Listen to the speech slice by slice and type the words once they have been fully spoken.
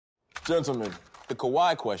Gentlemen, the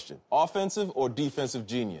Kawhi question. Offensive or defensive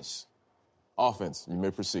genius? Offense. You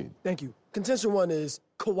may proceed. Thank you. Contention one is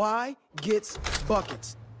Kawhi gets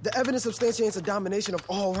buckets. The evidence substantiates a domination of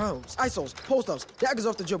all rounds. ISOs, post-ups, daggers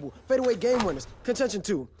off the dribble, fadeaway game winners. Contention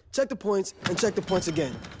two, check the points and check the points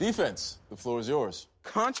again. Defense. The floor is yours.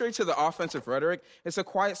 Contrary to the offensive rhetoric, it's a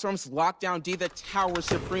Quiet Storm's lockdown D that towers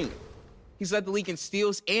supreme. He's led the league in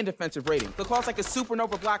steals and defensive rating. The claw's like a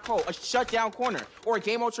supernova black hole, a shutdown corner, or a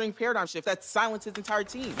game-altering paradigm shift that silenced his entire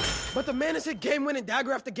team. But the man has hit game-winning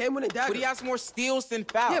dagger after game-winning dagger. But he has more steals than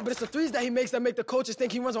fouls. Yeah, but it's the threes that he makes that make the coaches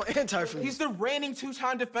think he runs on anti-freeze. He's the reigning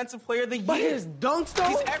two-time defensive player of the year. But his dunks, though?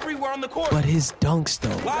 He's everywhere on the court. But his dunks, though.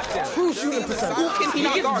 Lockdown. True shooting percentage. Who can he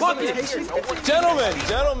not guard?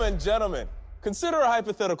 Gentlemen. Consider a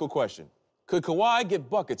hypothetical question. Could Kawhi get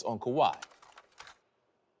buckets on Kawhi?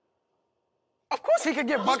 Of course he could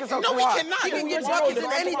get buckets on Kawhi. No, he cannot. He can get buckets in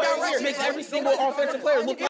any direction. Makes every single offensive player look like